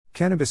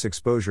Cannabis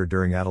exposure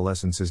during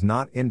adolescence is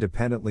not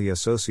independently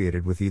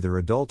associated with either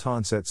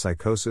adult-onset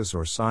psychosis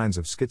or signs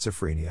of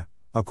schizophrenia,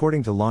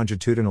 according to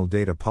longitudinal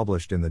data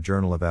published in the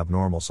Journal of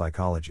Abnormal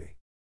Psychology.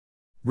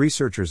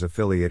 Researchers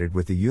affiliated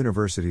with the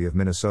University of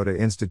Minnesota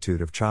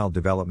Institute of Child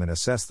Development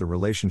assessed the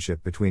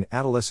relationship between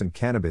adolescent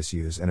cannabis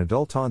use and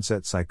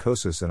adult-onset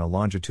psychosis in a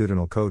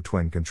longitudinal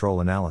co-twin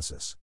control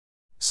analysis.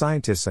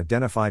 Scientists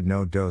identified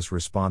no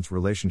dose-response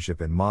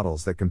relationship in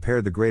models that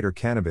compared the greater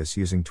cannabis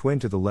using twin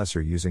to the lesser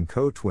using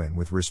co-twin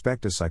with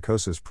respect to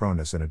psychosis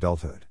proneness in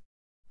adulthood.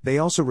 They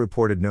also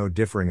reported no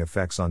differing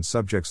effects on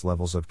subjects'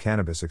 levels of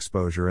cannabis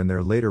exposure and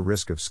their later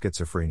risk of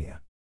schizophrenia.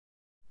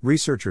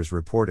 Researchers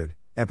reported,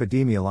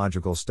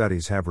 epidemiological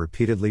studies have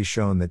repeatedly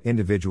shown that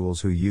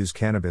individuals who use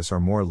cannabis are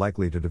more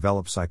likely to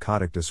develop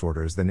psychotic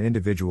disorders than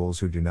individuals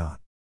who do not.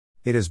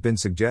 It has been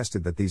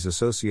suggested that these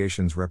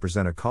associations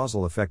represent a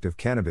causal effect of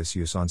cannabis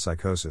use on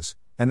psychosis,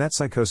 and that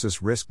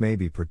psychosis risk may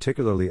be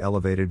particularly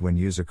elevated when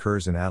use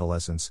occurs in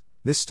adolescence.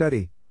 This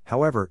study,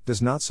 however,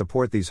 does not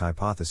support these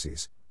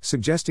hypotheses,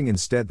 suggesting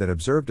instead that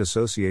observed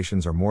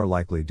associations are more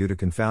likely due to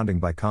confounding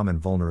by common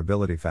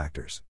vulnerability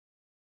factors.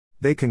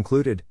 They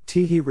concluded,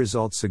 THE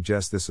results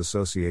suggest this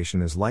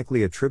association is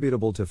likely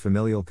attributable to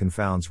familial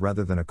confounds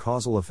rather than a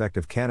causal effect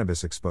of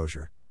cannabis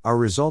exposure. Our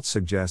results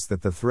suggest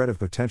that the threat of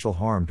potential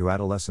harm to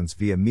adolescents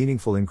via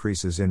meaningful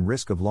increases in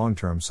risk of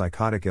long-term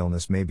psychotic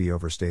illness may be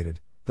overstated.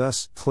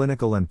 Thus,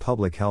 clinical and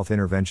public health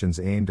interventions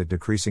aimed at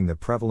decreasing the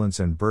prevalence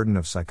and burden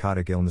of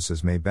psychotic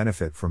illnesses may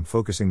benefit from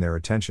focusing their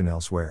attention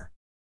elsewhere.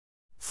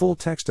 Full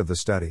text of the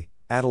study,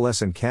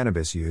 Adolescent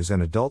Cannabis Use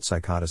and Adult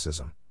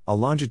Psychoticism, a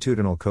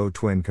longitudinal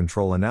co-twin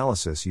control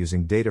analysis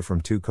using data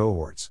from 2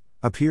 cohorts,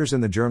 appears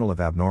in the Journal of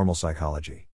Abnormal Psychology.